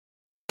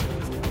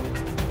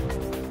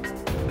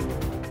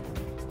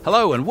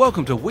Hello and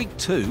welcome to week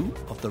 2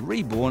 of the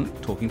Reborn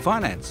Talking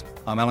Finance.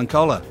 I'm Alan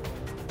Kohler.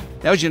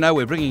 Now, as you know,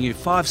 we're bringing you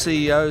 5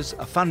 CEOs,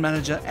 a fund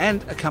manager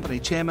and a company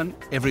chairman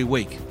every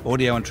week,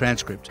 audio and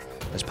transcript,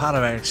 as part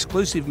of our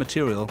exclusive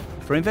material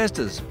for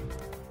investors.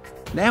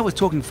 Now with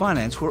Talking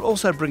Finance, we're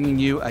also bringing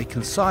you a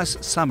concise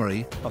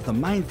summary of the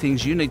main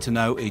things you need to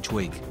know each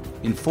week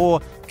in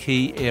 4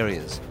 key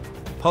areas: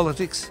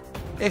 politics,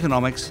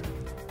 economics,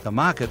 the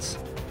markets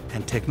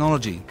and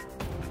technology.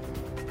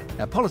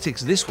 Now,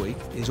 politics this week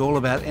is all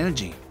about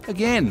energy,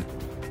 again,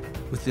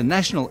 with the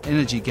National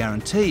Energy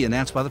Guarantee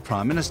announced by the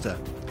Prime Minister.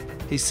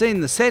 He's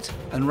seen the set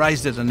and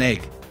raised it an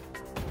egg.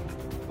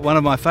 One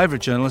of my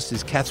favourite journalists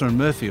is Catherine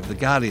Murphy of The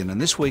Guardian, and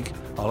this week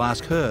I'll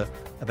ask her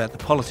about the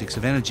politics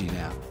of energy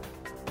now.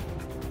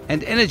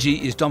 And energy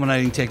is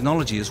dominating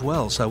technology as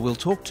well, so we'll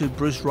talk to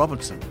Bruce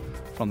Robertson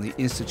from the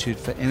Institute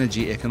for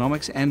Energy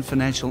Economics and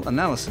Financial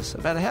Analysis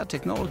about how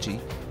technology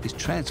is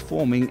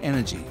transforming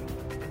energy.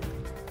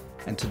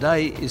 And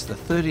today is the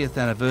 30th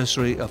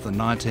anniversary of the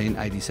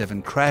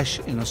 1987 crash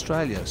in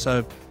Australia,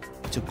 so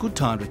it's a good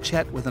time to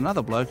chat with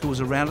another bloke who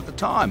was around at the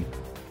time,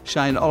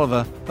 Shane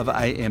Oliver of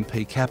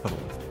AMP Capital.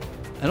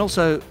 And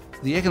also,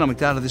 the economic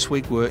data this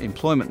week were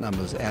employment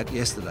numbers out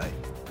yesterday,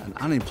 and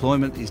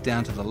unemployment is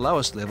down to the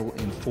lowest level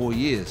in 4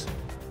 years.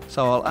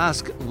 So I'll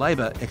ask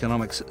Labor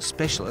economics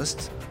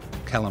specialist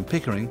Callum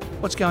Pickering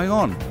what's going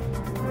on.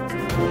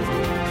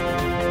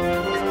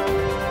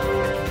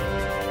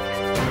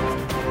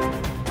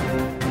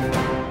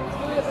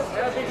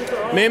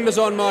 Members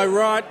on my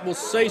right will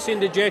cease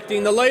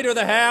interjecting. The Leader of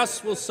the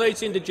House will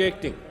cease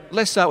interjecting.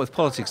 Let's start with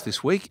politics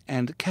this week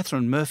and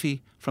Catherine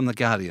Murphy from The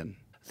Guardian.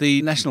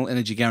 The National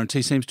Energy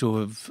Guarantee seems to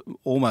have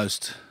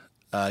almost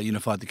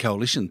unified the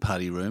coalition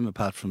party room,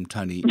 apart from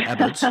Tony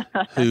Abbott,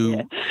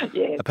 who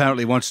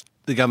apparently wants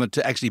the government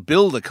to actually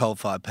build a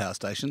coal-fired power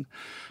station.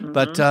 Mm-hmm.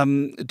 But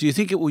do you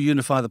think it will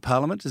unify the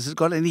parliament? Has it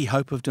got any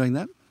hope of doing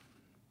that?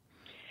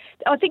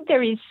 I think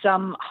there is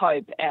some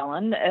hope,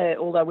 Alan,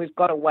 although we've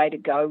got a way to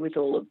go with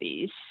all of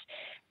this.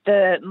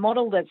 The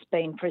model that's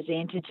been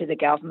presented to the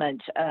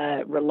government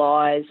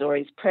relies or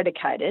is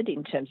predicated,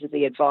 in terms of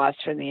the advice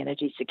from the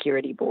Energy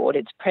Security Board,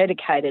 it's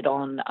predicated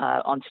on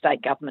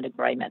state government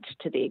agreement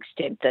to the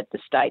extent that the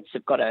states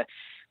have got to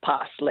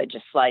pass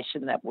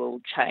legislation that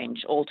will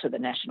alter the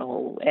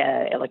national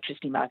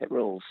electricity market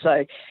rules.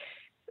 So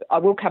I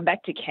will come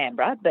back to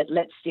Canberra, but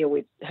let's deal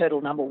with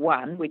hurdle number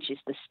 1, which is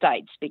the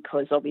states,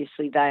 because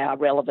obviously they are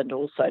relevant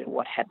also to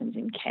what happens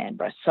in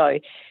Canberra. So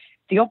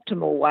the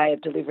optimal way of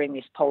delivering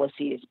this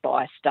policy is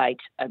by state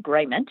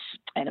agreement.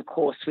 And of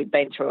course, we've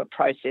been through a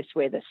process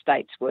where the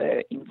states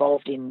were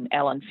involved in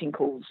Alan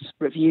Finkel's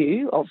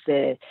review of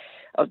the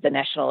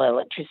national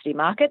electricity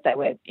market. They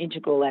were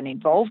integral and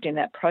involved in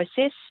that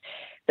process.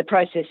 The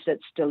process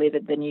that's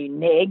delivered the new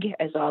NEG,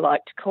 as I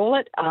like to call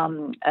it,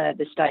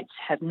 the states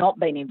have not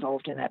been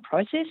involved in that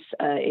process.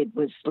 It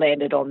was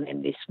landed on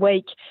them this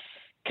week.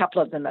 A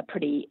couple of them are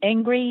pretty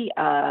angry.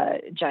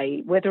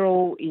 Jay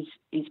Weatherill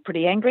is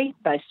pretty angry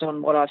based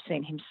on what I've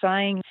seen him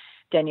saying.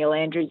 Daniel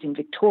Andrews in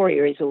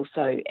Victoria is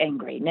also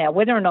angry. Now,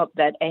 whether or not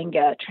that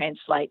anger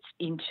translates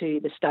into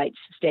the states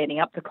standing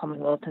up to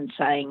Commonwealth and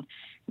saying,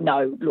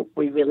 no, look,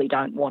 we really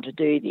don't want to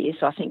do this,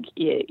 I think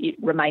it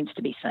remains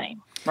to be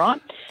seen,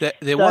 right?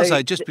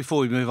 Just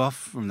before we move off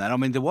from that, I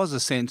mean, there was a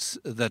sense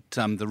that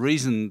the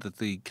reason that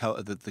the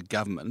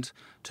government,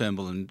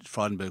 Turnbull and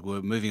Frydenberg,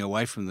 were moving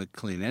away from the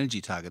clean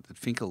energy target that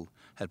Finkel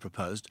had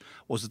proposed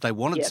was that they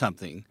wanted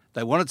something.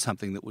 They wanted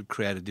something that would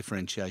create a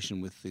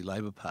differentiation with the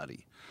Labor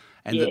Party.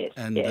 And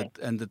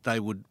that they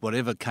would,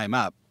 whatever came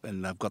up,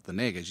 and they've got the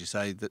neg, as you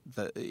say,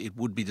 that it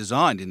would be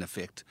designed, in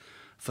effect,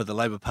 for the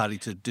Labor Party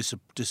to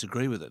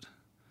disagree with it.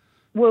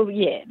 Well,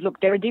 yeah. Look,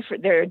 there are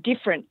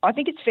different. I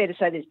think it's fair to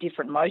say there's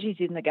different motives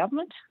in the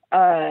government,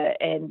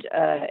 and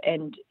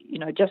you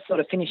know, just sort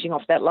of finishing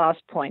off that last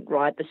point,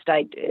 right? The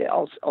state.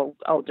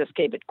 I'll just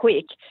keep it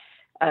quick.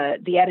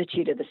 The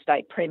attitude of the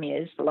state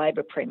premiers, the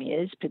Labor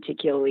premiers,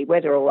 particularly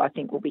Weatherill, I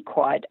think will be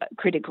quite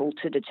critical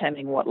to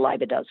determining what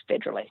Labor does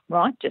federally,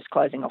 right? Just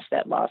closing off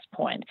that last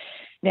point.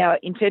 Now,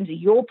 in terms of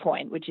your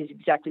point, which is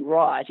exactly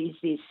right,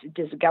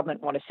 does the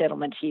government want a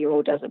settlement here,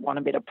 or does it want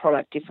a bit of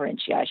product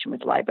differentiation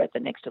with Labor at the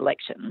next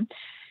election?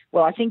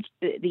 Well, I think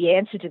the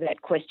answer to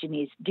that question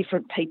is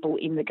different people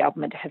in the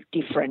government have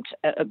different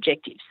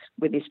objectives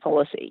with this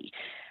policy.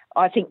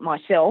 I think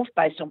myself,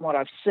 based on what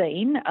I've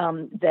seen,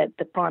 that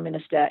the Prime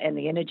Minister and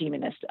the Energy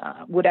Minister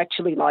would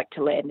actually like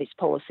to land this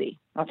policy.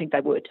 I think they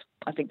would.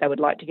 I think they would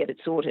like to get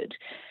it sorted.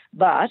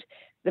 But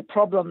the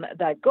problem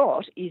they've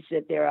got is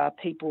that there are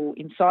people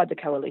inside the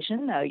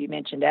coalition. You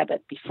mentioned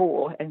Abbott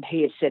before, and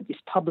he has said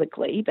this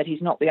publicly, but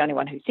he's not the only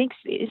one who thinks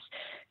this.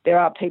 There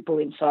are people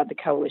inside the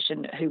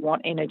coalition who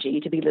want energy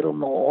to be little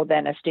more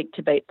than a stick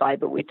to beat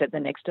Labor with at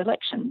the next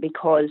election,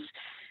 because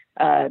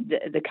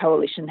the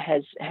coalition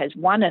has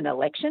won an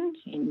election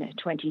in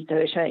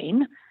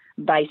 2013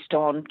 based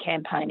on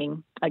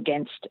campaigning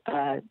against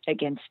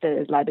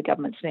the Labor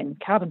government's then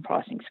carbon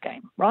pricing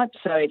scheme, right?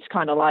 So it's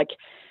kind of like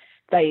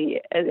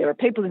there are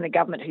people in the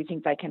government who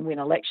think they can win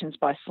elections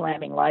by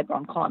slamming Labor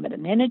on climate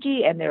and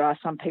energy, and there are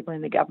some people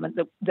in the government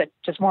that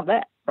just want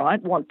that,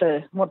 right? Want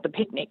the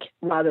picnic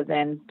rather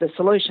than the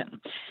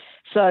solution.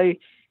 So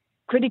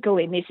critical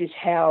in this is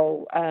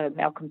how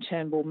Malcolm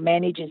Turnbull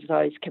manages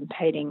those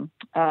competing,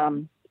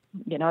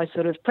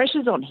 sort of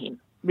pressures on him,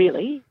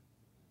 really.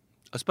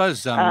 I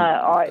suppose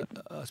I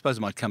suppose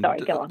it might come. Sorry,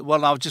 go on.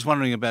 Well, I was just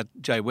wondering about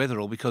Jay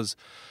Weatherill because,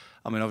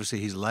 I mean, obviously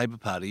his Labor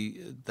Party,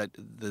 that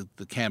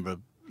the Canberra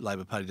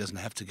Labor Party doesn't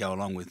have to go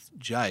along with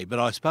Jay, but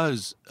I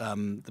suppose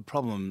the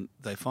problem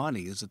they're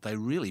finding is that they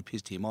really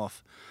pissed him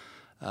off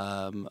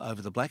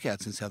over the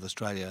blackouts in South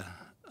Australia,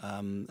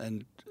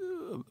 and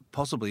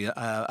possibly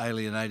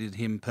alienated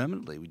him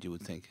permanently. You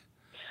would think.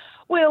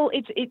 Well,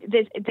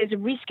 there's a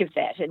risk of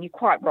that, and you're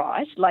quite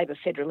right. Labor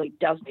federally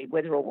does do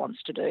Weatherill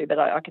wants to do, but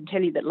I can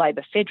tell you that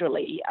Labor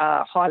federally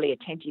are highly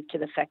attentive to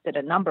the fact that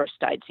a number of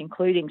states,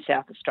 including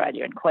South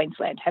Australia and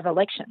Queensland, have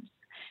elections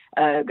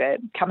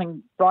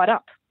coming right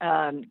up.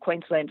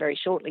 Queensland very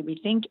shortly, we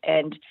think,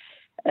 and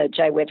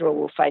Jay Weatherill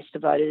will face the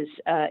voters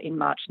in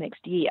March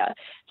next year.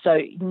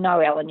 So,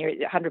 no, Alan, you're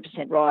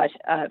 100% right.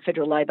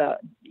 Federal Labor,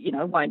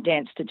 won't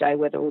dance to Jay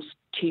Weatherill's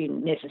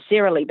tune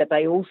necessarily, but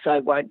they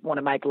also won't want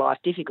to make life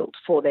difficult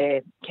for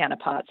their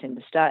counterparts in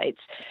the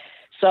states.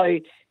 So,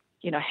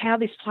 how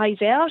this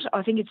plays out,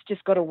 I think it's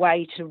just got a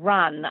way to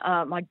run.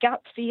 My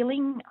gut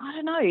feeling, I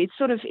don't know,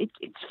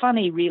 it's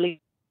funny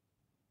really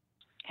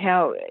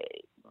how,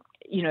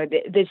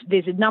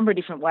 there's a number of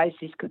different ways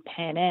this could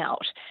pan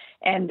out.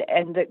 And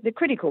the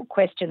critical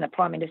question the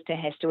Prime Minister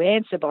has to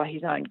answer by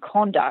his own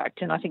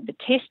conduct, and I think the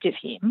test of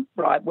him,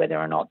 right, whether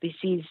or not this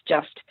is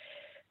just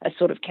a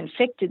sort of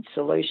confected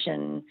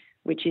solution,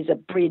 which is a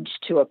bridge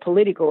to a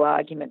political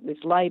argument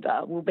with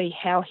Labor, will be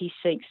how he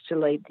seeks to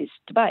lead this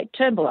debate.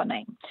 Turnbull, I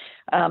mean.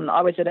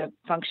 I was at a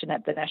function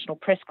at the National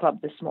Press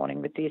Club this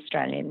morning with the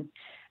Australian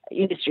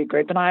Industry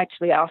Group, and I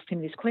actually asked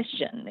him this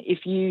question.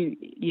 If you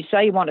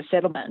say you want a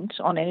settlement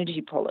on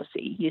energy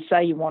policy, you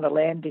say you want to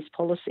land this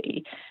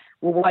policy,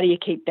 well, why do you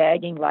keep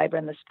bagging Labor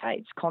in the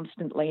states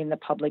constantly in the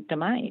public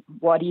domain?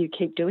 Why do you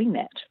keep doing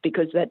that?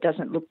 Because that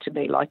doesn't look to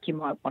me like you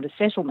might want a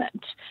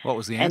settlement. What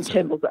was the answer?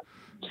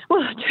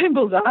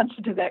 Turnbull's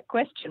answer to that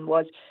question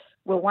was,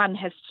 well, one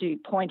has to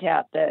point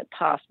out the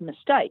past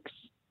mistakes,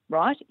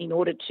 right? In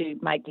order to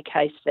make the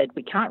case that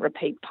we can't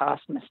repeat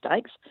past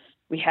mistakes,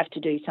 we have to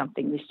do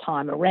something this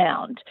time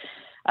around.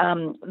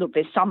 Look,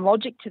 there's some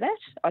logic to that.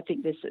 I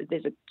think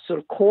there's a sort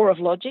of core of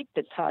logic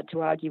that's hard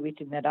to argue with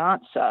in that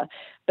answer,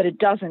 but it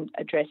doesn't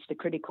address the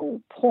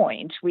critical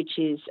point, which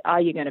is, are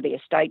you going to be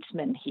a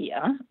statesman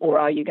here, or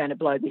are you going to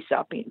blow this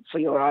up for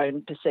your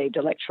own perceived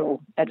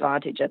electoral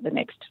advantage at the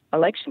next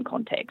election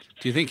context?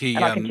 Do you think he...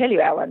 And I can tell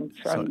you, Alan,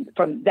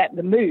 from that,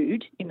 the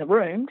mood in the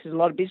room, because there's a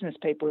lot of business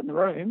people in the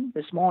room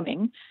this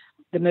morning,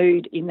 the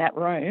mood in that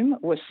room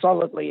was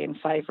solidly in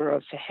favour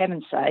of, for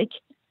heaven's sake,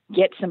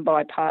 get some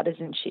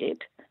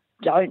bipartisanship.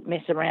 Don't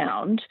mess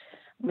around.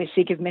 We're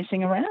sick of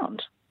messing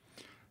around.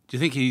 Do you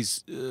think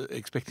he's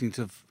expecting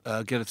to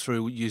get it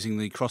through using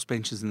the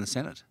crossbenchers in the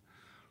Senate?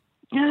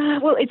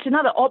 Well, it's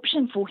another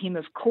option for him,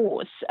 of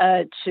course,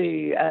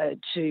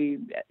 to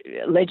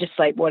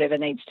legislate whatever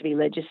needs to be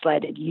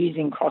legislated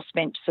using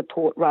crossbench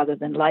support rather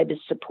than Labor's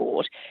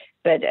support.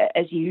 But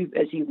as you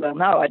well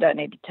know, I don't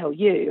need to tell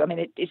you, I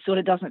mean, it sort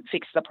of doesn't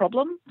fix the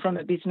problem from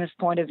a business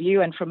point of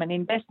view and from an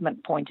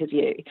investment point of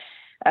view.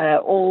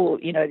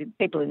 The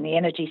people in the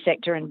energy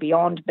sector and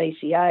beyond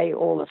BCA,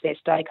 all of their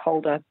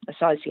stakeholder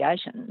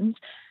associations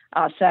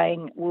are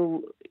saying,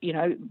 well,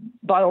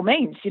 by all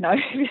means,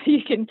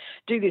 you can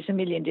do this a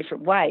million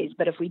different ways.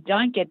 But if we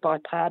don't get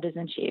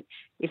bipartisanship,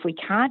 if we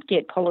can't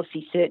get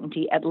policy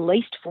certainty, at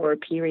least for a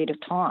period of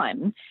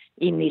time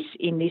in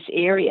this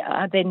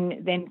area,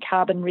 then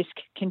carbon risk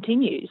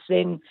continues.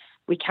 Then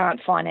we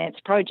can't finance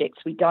projects.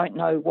 We don't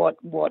know what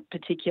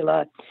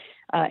particular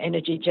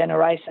energy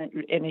generation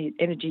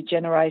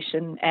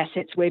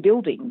assets we're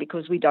building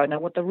because we don't know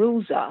what the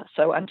rules are.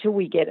 So until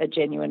we get a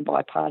genuine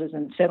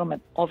bipartisan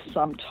settlement of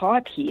some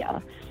type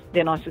here,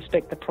 then I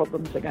suspect the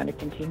problems are going to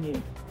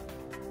continue.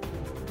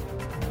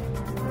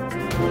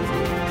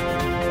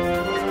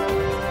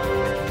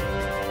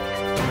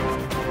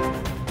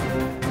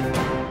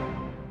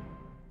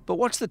 But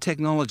what's the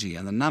technology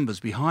and the numbers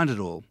behind it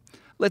all?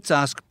 Let's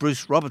ask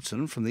Bruce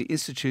Robertson from the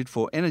Institute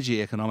for Energy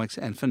Economics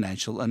and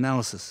Financial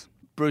Analysis.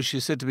 Bruce, you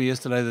said to me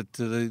yesterday that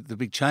the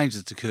big change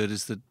that's occurred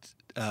is that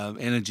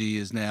energy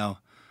is now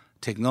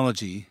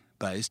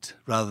technology-based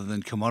rather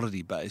than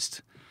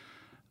commodity-based.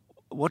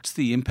 What's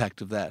the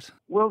impact of that?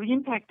 Well, the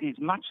impact is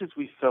much as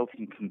we felt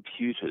in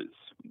computers.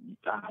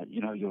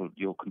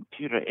 Your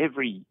computer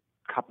every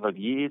couple of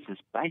years has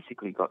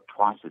basically got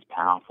twice as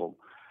powerful,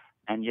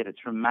 and yet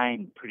it's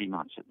remained pretty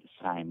much at the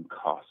same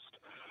cost.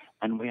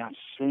 And we are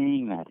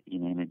seeing that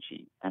in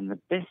energy. And the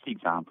best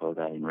example of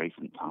that in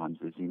recent times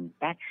is in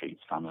batteries,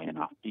 funnily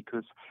enough,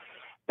 because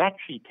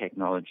battery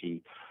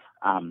technology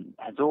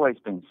has always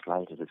been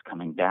slated as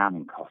coming down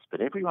in cost,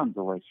 but everyone's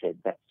always said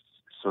that's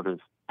sort of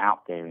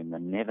out there in the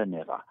never.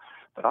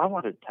 But I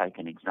want to take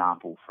an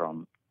example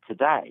from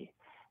today,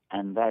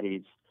 and that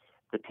is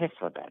the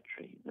Tesla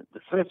battery.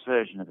 The first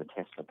version of the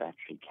Tesla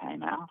battery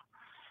came out,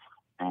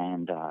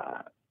 and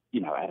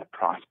at a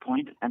price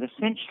point, and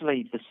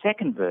essentially the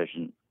second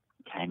version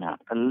came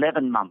out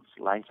 11 months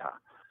later.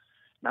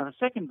 Now, the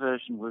second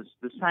version was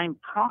the same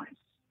price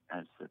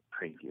as the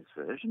previous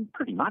version,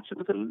 pretty much. It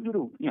was a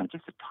little,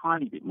 just a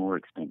tiny bit more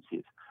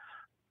expensive,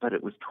 but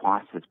it was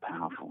twice as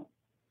powerful.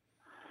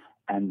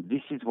 And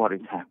this is what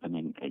is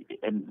happening.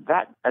 And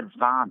that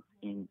advance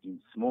in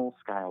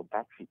small-scale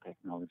battery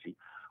technology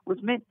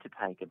was meant to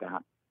take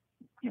about,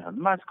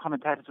 most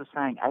commentators were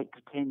saying 8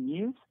 to 10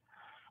 years,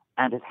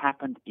 and it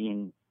happened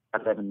in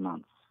 11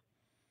 months.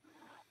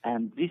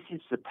 And this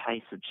is the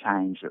pace of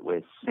change that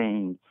we're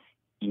seeing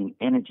in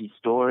energy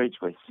storage.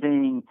 We're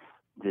seeing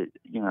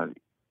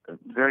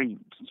very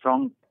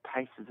strong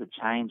paces of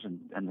change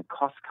and the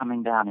costs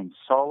coming down in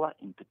solar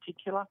in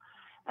particular,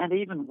 and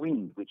even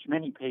wind, which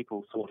many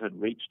people thought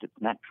had reached its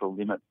natural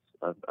limits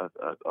of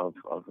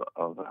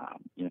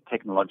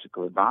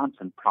technological advance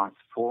and price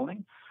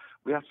falling.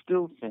 We are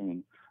still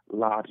seeing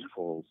large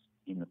falls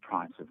in the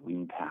price of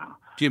wind power.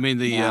 Do you mean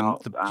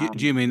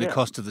the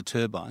cost of the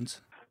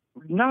turbines?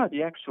 No,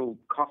 the actual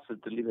cost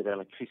of delivered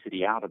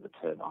electricity out of the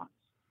turbines,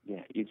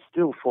 is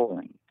still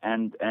falling,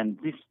 and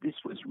this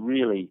was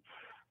really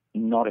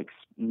not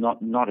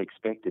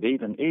expected.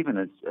 Even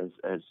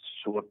as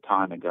short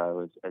time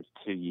ago as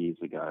 2 years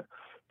ago,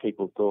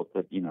 people thought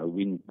that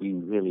wind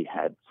really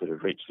had sort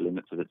of reached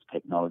limits of its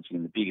technology,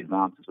 and the big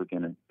advances were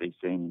going to be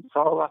seen in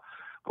solar.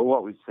 But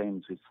what we've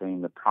seen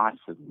the price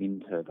of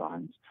wind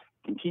turbines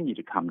continue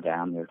to come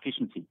down, their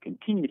efficiency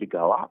continue to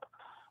go up,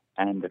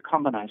 and the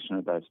combination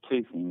of those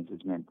two things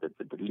has meant that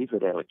the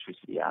delivered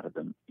electricity out of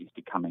them is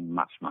becoming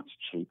much, much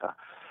cheaper.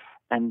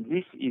 And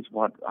this is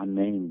what I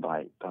mean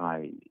by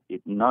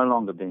it no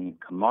longer being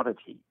a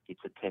commodity,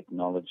 it's a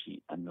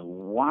technology. And the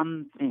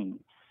one thing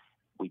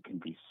we can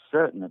be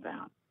certain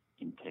about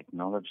in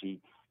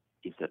technology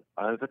is that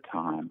over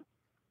time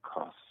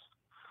costs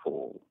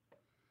fall.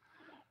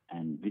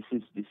 And this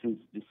is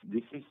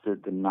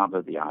the nub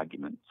of the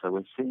argument. So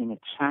we're seeing a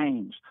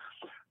change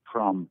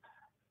from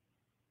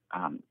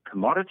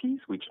commodities,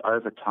 which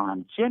over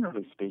time,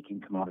 generally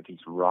speaking, commodities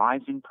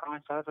rise in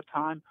price over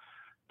time,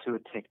 to a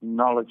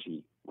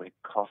technology where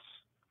costs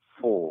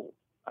fall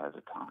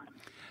over time.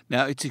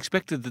 Now, it's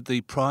expected that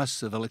the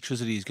price of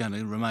electricity is going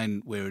to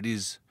remain where it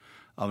is.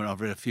 I mean,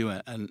 I've read a few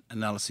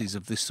analyses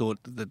of this sort,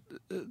 that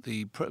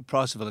the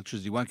price of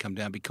electricity won't come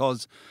down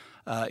because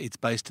it's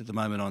based at the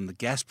moment on the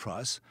gas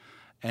price,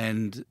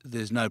 and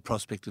there's no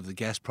prospect of the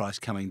gas price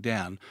coming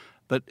down.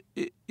 But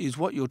is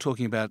what you're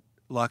talking about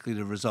likely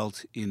to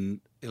result in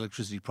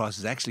electricity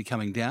prices actually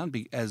coming down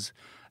as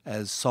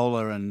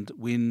solar and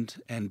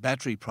wind and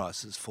battery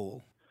prices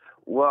fall?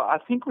 Well, I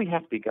think we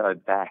have to go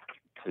back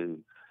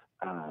to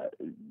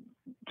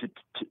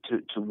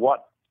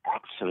what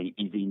actually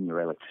is in your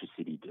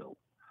electricity bill,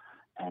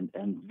 and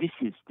this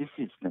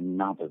is the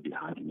nub of the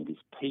argument. Is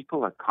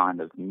people are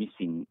kind of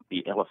missing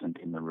the elephant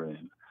in the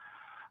room.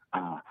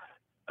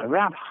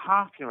 Around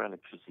half your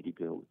electricity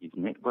bill is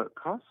network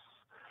costs,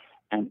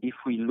 and if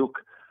we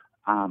look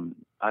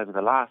over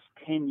the last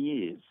 10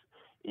 years,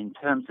 in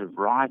terms of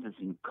rises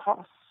in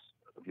costs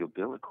of your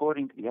bill,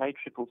 according to the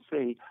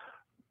ACCC,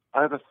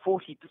 over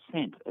 40%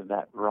 of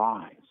that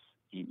rise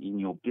in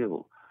your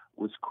bill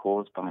was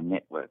caused by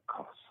network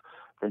costs.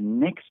 The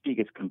next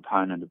biggest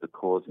component of the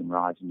cause in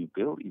rise in your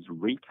bill is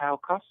retail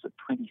costs at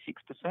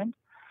 26%,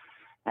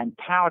 and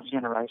power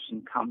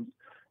generation comes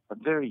a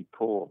very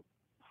poor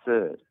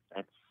third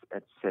at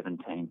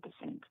 17%.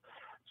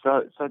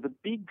 So the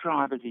big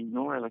drivers in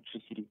your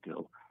electricity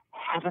bill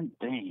haven't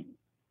been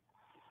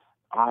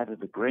either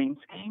the green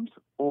schemes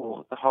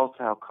or the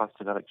wholesale cost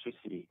of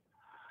electricity.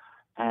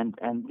 And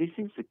this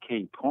is the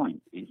key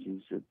point, is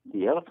that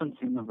the elephants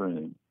in the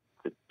room,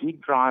 the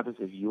big drivers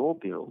of your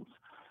bills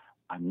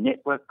are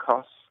network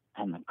costs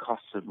and the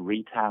costs of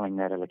retailing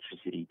that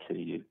electricity to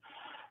you.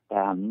 They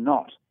are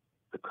not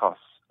the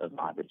costs of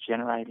either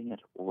generating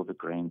it or the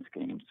green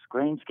schemes.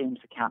 Green schemes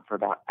account for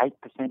about 8%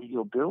 of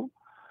your bill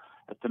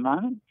at the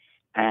moment,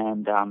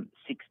 and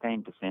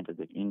 16% of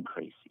the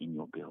increase in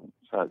your bill.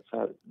 So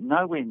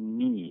nowhere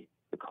near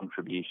the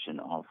contribution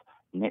of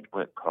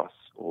network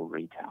costs or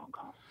retail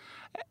costs.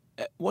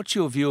 What's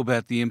your view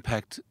about the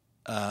impact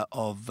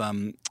of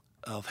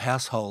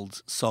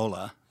households'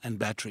 solar and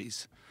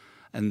batteries,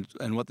 and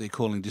what they're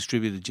calling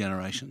distributed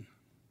generation?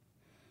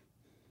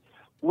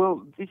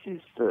 Well, this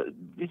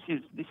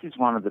is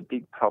one of the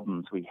big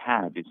problems we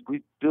have. Is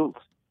we've built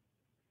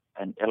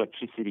an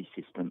electricity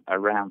system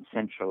around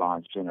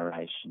centralised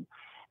generation,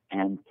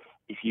 and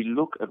if you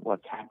look at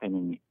what's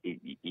happening in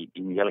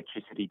the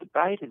electricity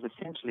debate, is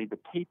essentially the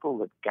people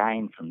that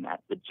gain from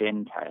that, the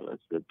gentailers,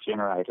 the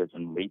generators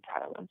and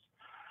retailers,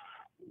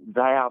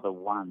 they are the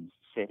ones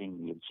setting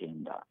the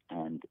agenda.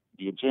 And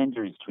the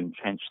agenda is to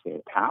entrench their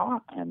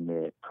power and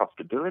their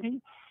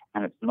profitability,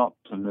 and it's not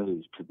to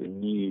move to the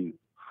new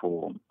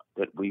form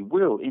that we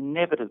will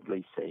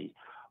inevitably see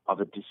of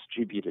a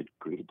distributed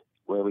grid,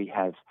 where we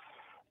have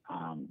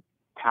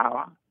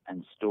power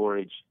and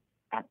storage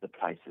at the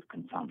place of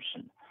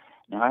consumption.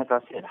 Now, as I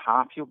said,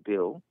 half your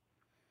bill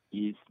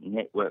is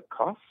network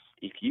costs.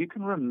 If you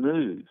can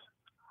remove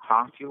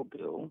half your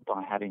bill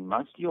by having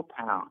most of your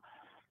power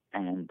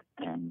and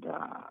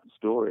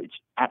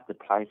storage at the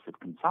place of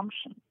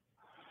consumption,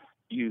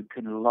 you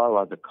can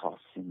lower the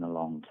costs in the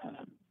long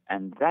term.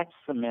 And that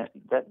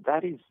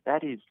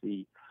is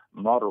the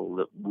model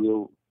that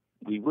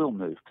we will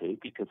move to,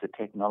 because the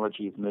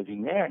technology is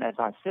moving there. And as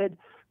I said,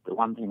 the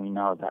one thing we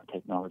know about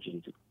technology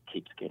is it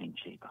keeps getting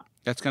cheaper.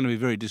 That's going to be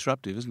very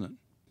disruptive, isn't it?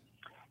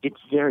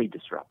 It's very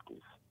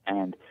disruptive.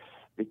 And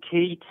the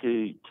key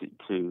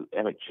to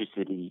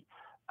electricity,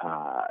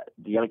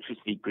 the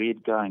electricity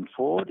grid going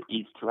forward,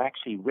 is to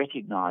actually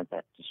recognise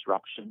that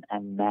disruption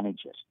and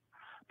manage it,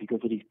 because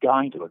it is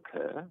going to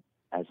occur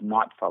as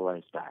night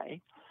follows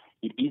day.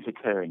 It is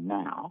occurring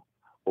now.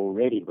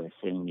 Already we're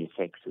seeing the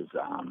effects of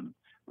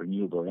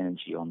renewable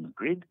energy on the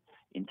grid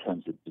in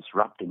terms of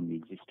disrupting the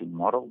existing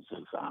models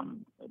of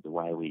the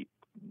way we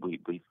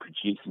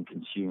produce and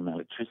consume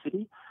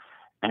electricity,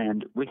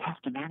 and we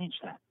have to manage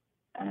that.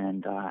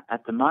 And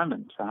at the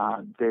moment,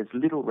 there's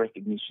little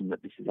recognition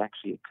that this is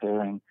actually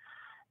occurring,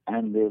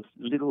 and there's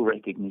little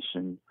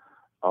recognition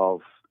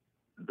of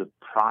the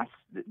price,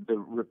 the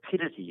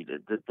rapidity,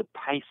 the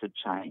pace of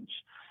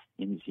change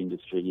in this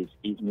industry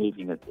is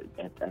moving at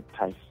a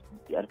pace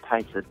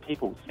that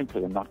people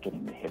simply are not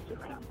getting their heads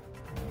around.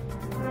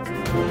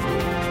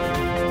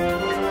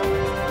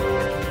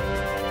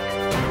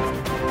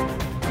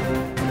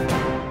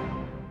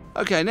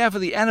 Okay, now for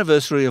the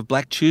anniversary of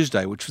Black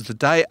Tuesday, which was the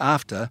day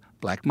after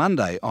Black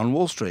Monday on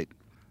Wall Street.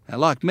 Now,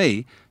 like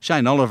me,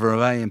 Shane Oliver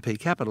of AMP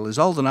Capital is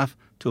old enough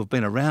to have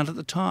been around at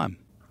the time.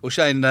 Well,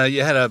 Shane,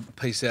 you had a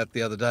piece out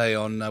the other day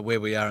on where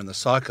we are in the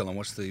cycle and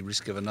what's the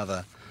risk of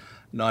another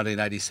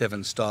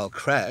 1987-style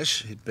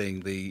crash, it being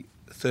the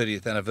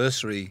 30th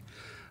anniversary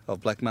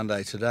of Black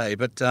Monday today.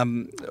 But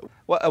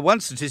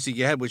one statistic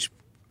you had which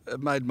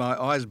made my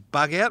eyes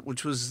bug out,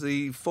 which was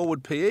the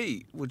forward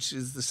PE, which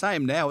is the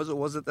same now as it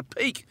was at the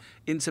peak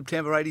in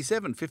September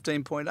 87,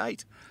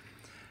 15.8.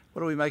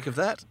 What do we make of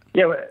that?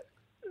 Yeah, well,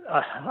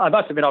 I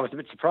must admit I was a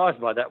bit surprised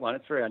by that one.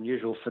 It's very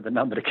unusual for the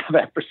number to come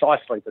out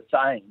precisely the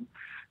same.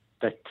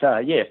 But,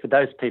 for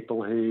those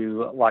people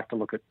who like to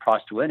look at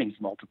price-to-earnings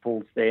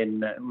multiples,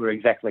 then we're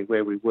exactly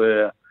where we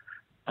were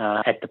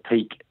at the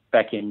peak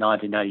back in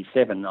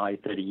 1987, i.e.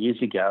 30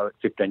 years ago,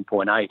 at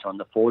 15.8 on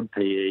the forward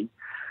PE.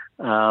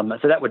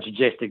 So that would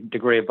suggest a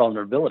degree of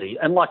vulnerability.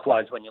 And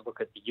likewise, when you look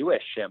at the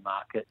US share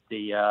market,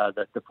 the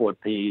forward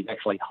PE is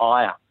actually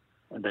higher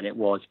than it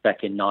was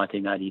back in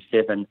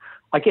 1987.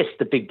 I guess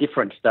the big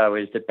difference, though,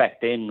 is that back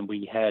then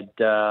we had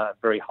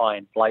very high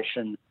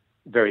inflation,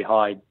 very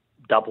high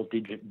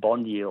double-digit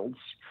bond yields,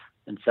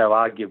 and so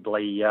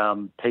arguably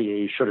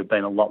PE should have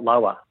been a lot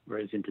lower,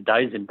 whereas in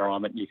today's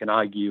environment you can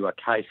argue a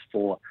case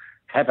for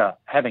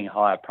having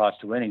higher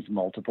price-to-earnings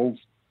multiples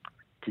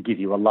to give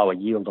you a lower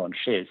yield on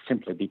shares,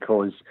 simply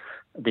because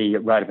the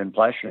rate of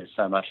inflation is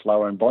so much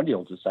lower and bond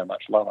yields are so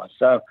much lower.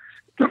 So,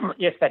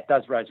 yes, that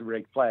does raise a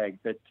red flag,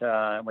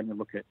 but when you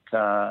look at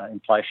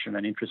inflation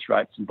and interest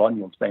rates and bond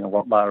yields being a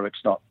lot lower,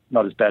 it's not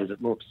as bad as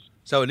it looks.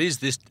 So it is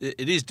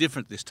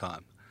different this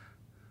time.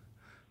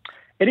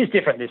 It is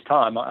different this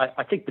time.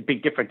 I think the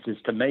big differences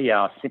to me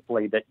are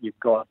simply that you've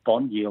got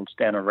bond yields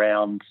down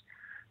around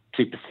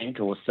 2%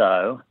 or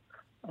so,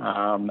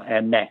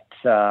 and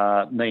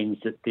that means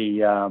that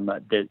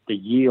the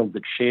yield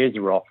that shares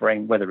are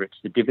offering, whether it's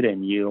the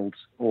dividend yield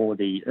or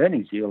the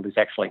earnings yield, is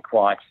actually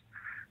quite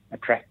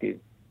attractive.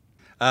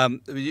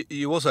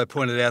 You also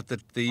pointed out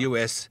that the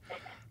US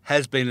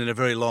has been in a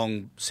very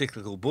long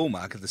cyclical bull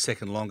market, the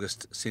second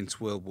longest since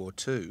World War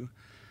II.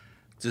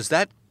 Does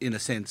that, in a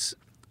sense,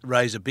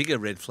 raise a bigger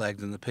red flag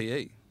than the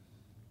PE?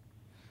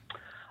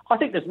 I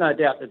think there's no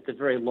doubt that the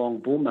very long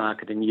bull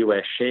market in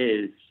US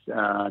shares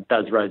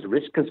does raise a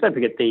risk, because don't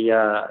forget the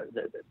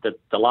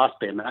last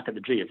bear market,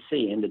 the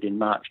GFC, ended in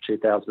March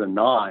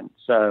 2009.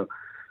 So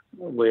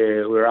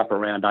we're up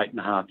around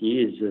 8.5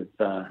 years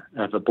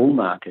of a bull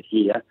market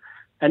here,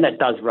 and that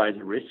does raise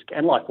a risk.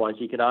 And likewise,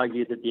 you could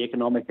argue that the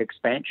economic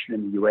expansion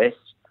in the US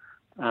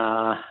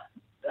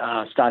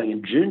starting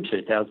in June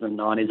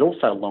 2009 is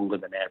also longer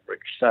than average.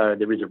 So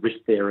there is a risk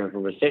there of a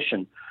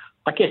recession.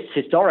 I guess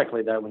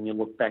historically, though, when you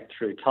look back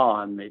through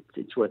time,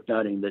 it's worth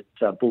noting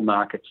that bull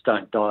markets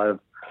don't die of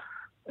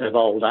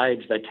old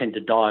age; they tend to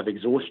die of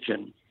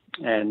exhaustion.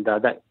 And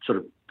that sort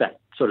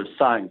of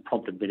saying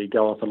prompted me to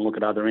go off and look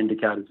at other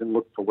indicators and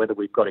look for whether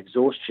we've got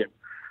exhaustion.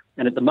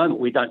 And at the moment,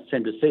 we don't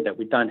seem to see that.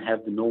 We don't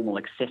have the normal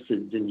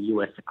excesses in the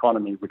US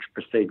economy which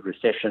precede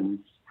recessions.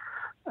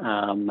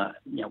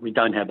 We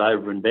don't have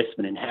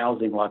overinvestment in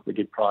housing like we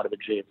did prior to the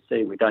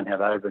GFC. We don't have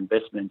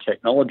overinvestment in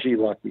technology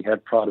like we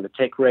had prior to the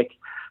tech wreck.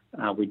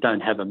 We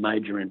don't have a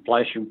major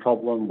inflation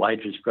problem.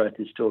 Wages growth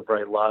is still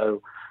very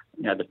low.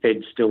 The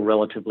Fed's still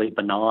relatively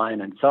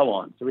benign, and so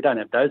on. So we don't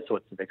have those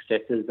sorts of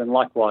excesses. And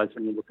likewise,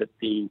 when you look at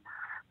the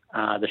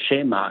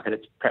share market,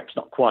 it's perhaps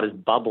not quite as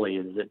bubbly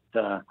as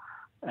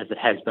it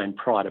has been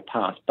prior to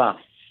past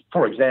busts.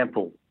 For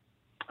example,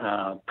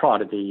 prior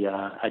to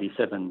the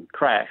 87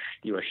 crash,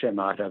 the US share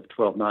market over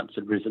 12 months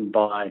had risen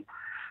by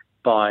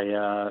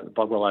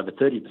well over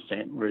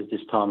 30%, whereas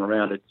this time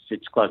around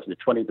it's closer to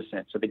 20%.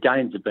 So the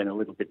gains have been a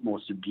little bit more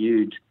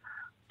subdued,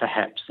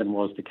 perhaps, than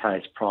was the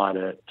case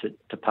prior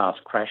to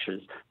past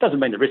crashes. Doesn't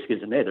mean the risk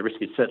isn't there. The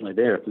risk is certainly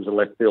there if there's a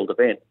left field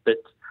event,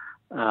 but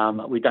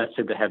we don't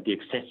seem to have the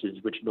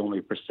excesses which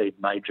normally precede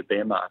major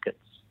bear markets.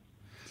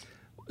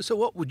 So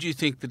what would you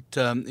think that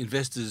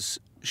investors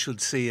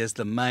should see as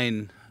the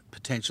main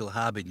potential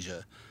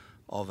harbinger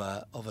of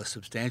a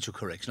substantial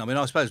correction? I mean,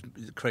 I suppose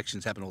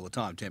corrections happen all the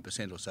time,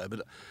 10% or so,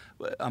 but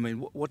I mean,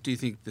 what do you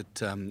think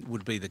that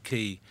would be the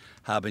key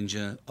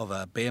harbinger of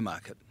a bear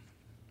market?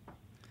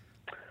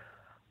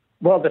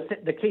 Well,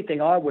 the key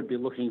thing I would be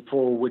looking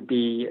for would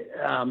be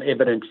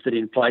evidence that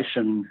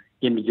inflation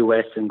in the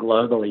US and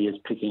globally is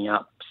picking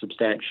up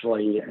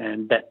substantially,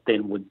 and that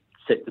then would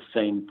set the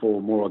scene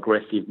for more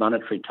aggressive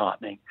monetary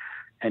tightening.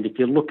 And if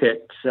you look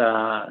at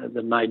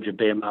the major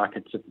bear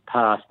markets of the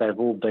past, they've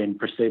all been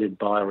preceded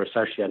by or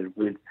associated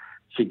with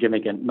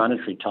significant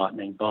monetary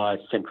tightening by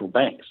central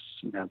banks.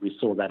 You know, we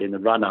saw that in the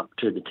run-up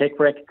to the tech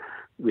wreck.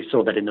 We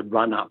saw that in the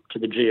run-up to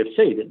the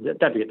GFC.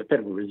 Don't forget, the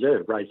Federal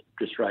Reserve raised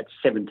interest rates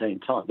 17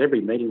 times. Every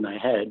meeting they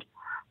had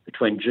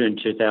between June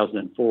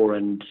 2004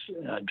 and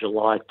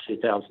July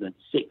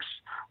 2006,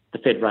 the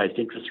Fed raised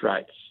interest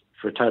rates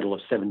for a total of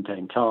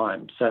 17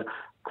 times. So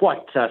quite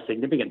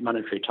significant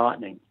monetary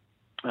tightening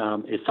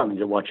is something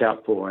to watch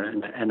out for,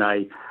 and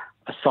a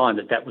sign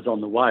that was on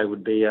the way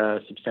would be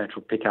a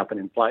substantial pickup in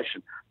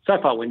inflation.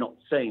 So far, we're not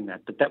seeing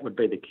that, but that would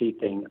be the key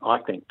thing, I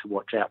think, to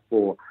watch out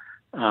for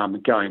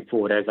going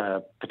forward as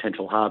a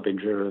potential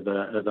harbinger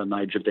of a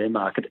major bear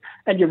market.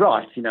 And you're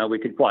right, you know, we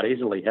could quite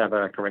easily have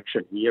a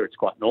correction here. It's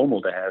quite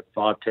normal to have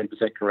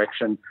 5-10%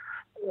 correction.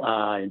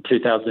 In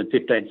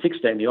 2015-16,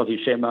 the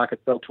Aussie share market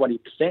fell 20%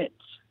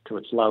 to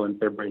its low in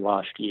February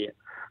last year.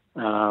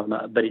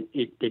 But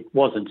it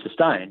wasn't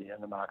sustained. You know,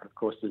 the market, of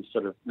course, has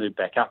sort of moved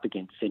back up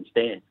again since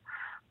then,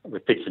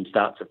 with fits and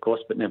starts, of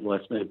course, but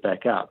nevertheless moved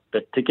back up.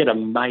 But to get a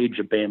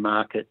major bear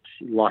market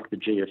like the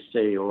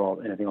GFC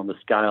or anything on the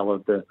scale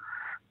of the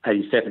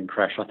 87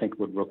 crash, I think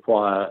would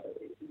require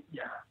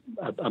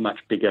a much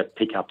bigger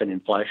pickup in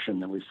inflation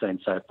than we've seen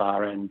so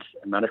far, and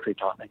monetary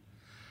tightening.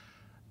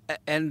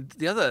 And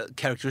the other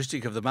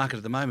characteristic of the market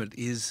at the moment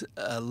is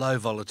low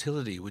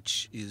volatility,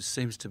 which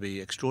seems to be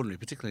extraordinary,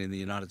 particularly in the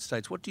United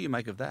States. What do you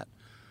make of that?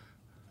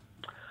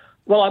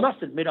 Well, I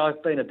must admit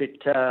I've been a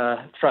bit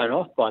thrown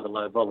off by the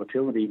low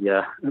volatility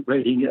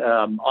reading.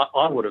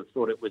 I would have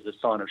thought it was a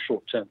sign of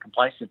short-term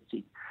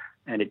complacency,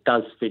 and it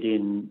does fit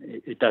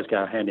in. It does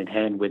go hand in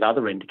hand with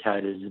other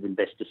indicators of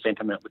investor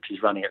sentiment, which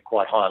is running at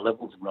quite high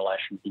levels in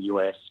relation to the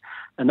US.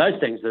 And those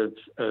things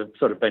have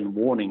sort of been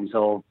warnings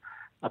of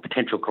a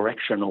potential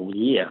correction all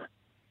year.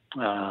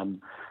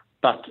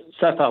 But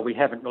so far we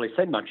haven't really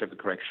seen much of a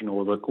correction,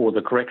 or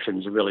the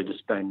corrections have really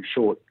just been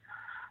short,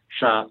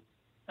 sharp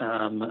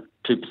 2%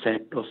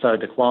 or so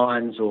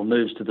declines or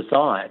moves to the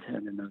side,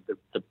 and then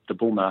the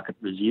bull market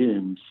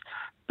resumes.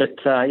 But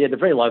the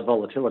very low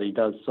volatility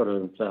does sort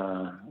of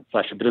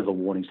flash a bit of a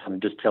warning sign,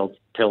 and just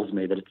tells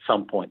me that at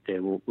some point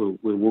there we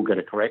will get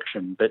a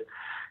correction. But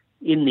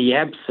in the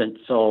absence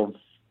of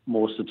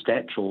more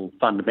substantial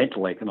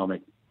fundamental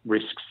economic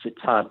risks,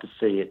 it's hard to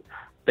see it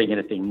being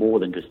anything more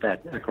than just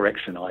that, a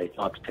correction, i.e.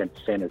 5 to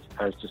 10%, as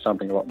opposed to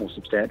something a lot more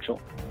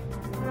substantial.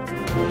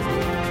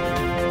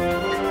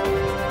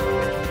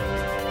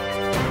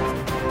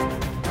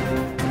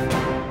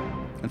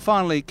 And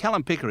finally,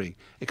 Callum Pickering,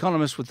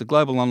 economist with the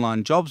global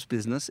online jobs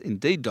business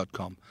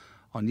Indeed.com,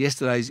 on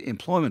yesterday's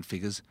employment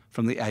figures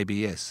from the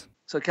ABS.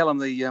 So, Callum,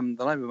 the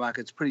labour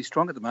market's pretty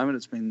strong at the moment.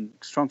 It's been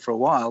strong for a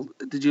while.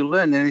 Did you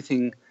learn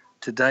anything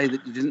today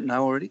that you didn't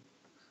know already?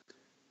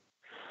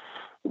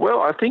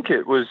 Well, I think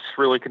it was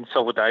really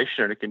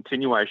consolidation and a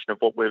continuation of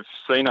what we've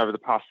seen over the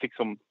past 6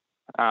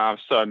 or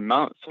so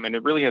months. I mean,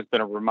 it really has been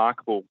a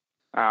remarkable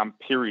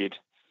period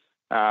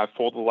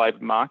for the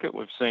labour market.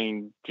 We've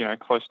seen,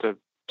 close to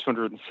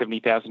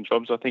 270,000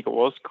 jobs, I think it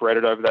was,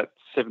 created over that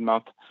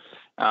 7-month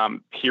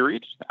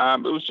period.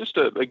 It was just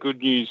a good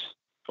news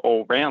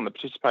all round. The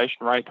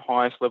participation rate,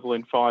 highest level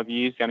in 5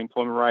 years, the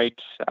unemployment rate,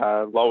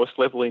 lowest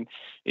level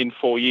in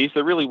 4 years.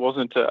 There really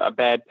wasn't a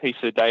bad piece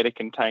of data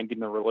contained in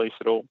the release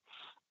at all.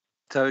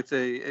 So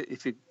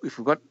if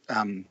we've got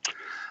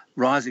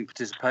rising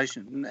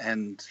participation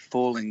and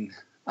falling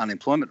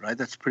unemployment rate,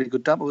 that's a pretty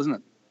good double, isn't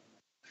it?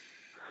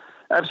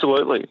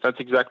 Absolutely.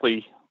 That's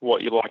exactly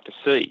what you'd like to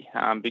see,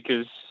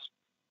 because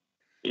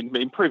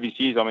in previous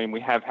years, I mean, we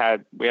have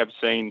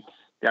seen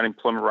the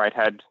unemployment rate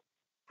had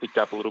picked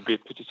up a little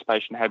bit,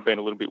 participation had been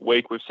a little bit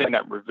weak. We've seen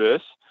that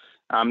reverse.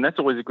 That's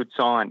always a good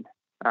sign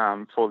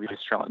for the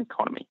Australian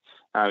economy.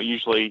 It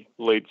usually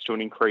leads to an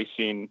increase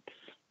in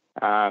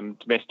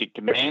domestic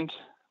demand,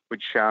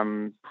 which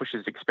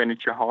pushes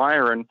expenditure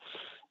higher,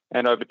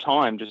 and over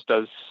time just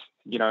does,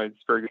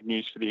 it's very good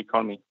news for the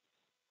economy.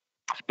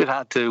 It's a bit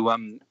hard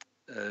to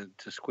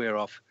square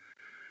off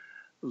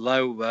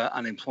low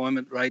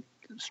unemployment rate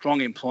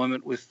strong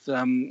employment with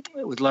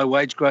low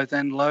wage growth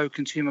and low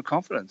consumer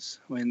confidence.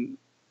 I mean,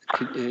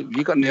 have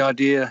you got any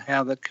idea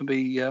how that can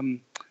be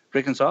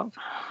reconciled?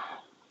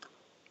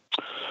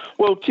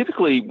 Well,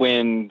 typically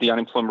when the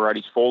unemployment rate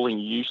is falling,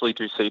 you usually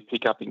do see a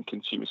pickup in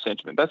consumer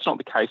sentiment. That's not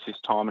the case this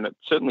time, and it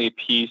certainly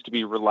appears to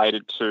be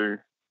related to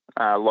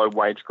low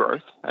wage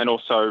growth and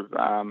also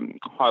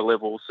high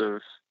levels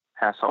of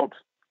household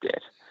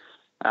debt.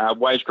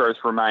 Wage growth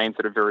remains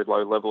at a very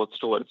low level. It's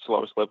still at its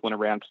lowest level in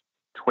around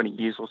 20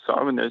 years or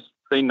so, and there's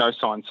been no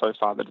sign so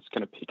far that it's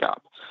going to pick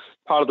up.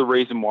 Part of the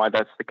reason why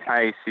that's the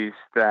case is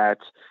that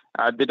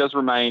there does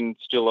remain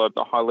still a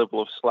high level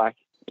of slack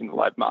in the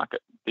labour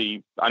market.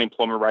 The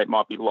unemployment rate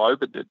might be low,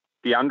 but the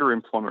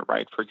underemployment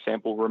rate, for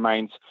example,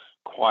 remains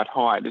quite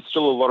high. There's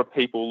still a lot of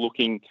people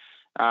looking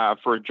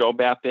for a job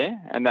out there,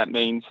 and that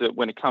means that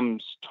when it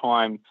comes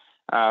time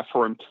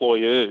for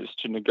employers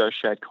to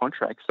negotiate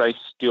contracts, they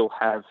still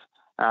have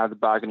the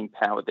bargaining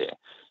power there.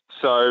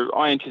 So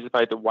I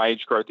anticipate that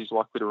wage growth is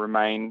likely to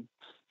remain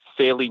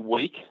fairly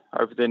weak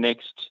over the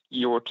next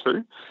year or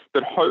two,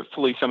 but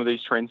hopefully some of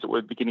these trends that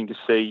we're beginning to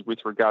see with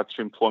regards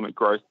to employment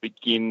growth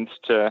begins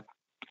to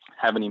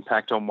have an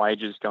impact on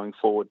wages going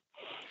forward.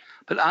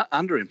 But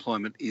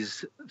underemployment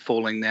is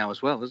falling now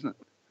as well, isn't it?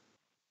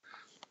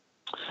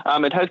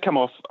 It has come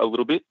off a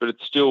little bit, but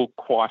it's still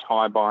quite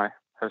high by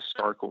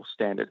historical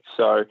standards.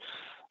 So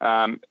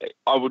I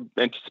would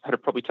anticipate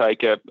it probably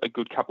take a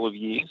good couple of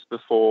years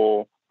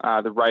before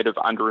the rate of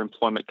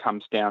underemployment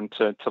comes down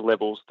to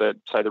levels that,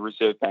 say, the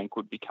Reserve Bank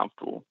would be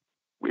comfortable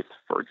with,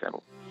 for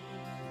example.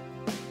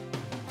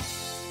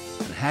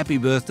 And happy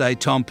birthday,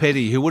 Tom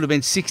Petty, who would have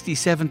been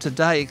 67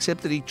 today,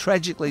 except that he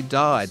tragically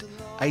died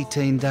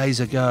 18 days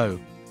ago.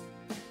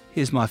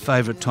 Here's my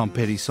favourite Tom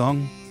Petty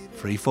song,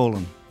 Free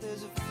Fallin'.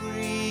 There's a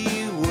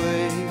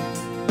freeway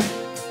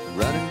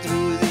running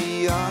through the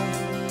yard,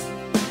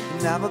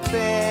 and I'm a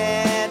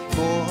bad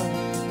boy,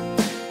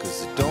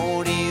 'cause I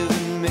don't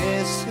even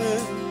miss her.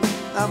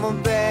 I'm a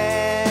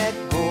bad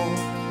boy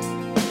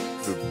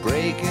for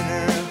breaking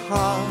her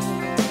heart.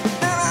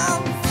 And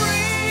I'm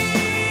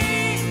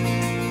free,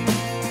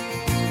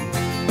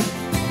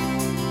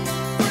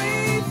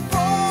 free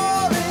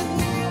falling.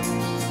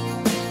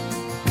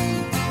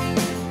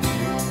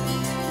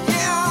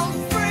 Yeah, I'm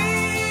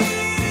free,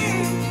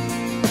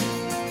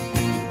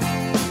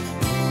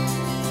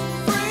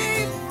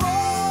 free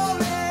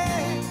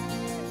falling.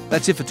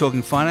 That's it for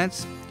Talking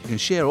Finance. You can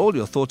share all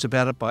your thoughts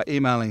about it by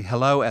emailing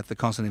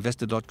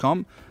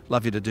hello@theconstantinvestor.com.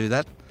 Love you to do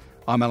that.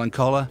 I'm Alan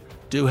Kohler.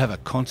 Do have a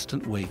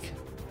constant week.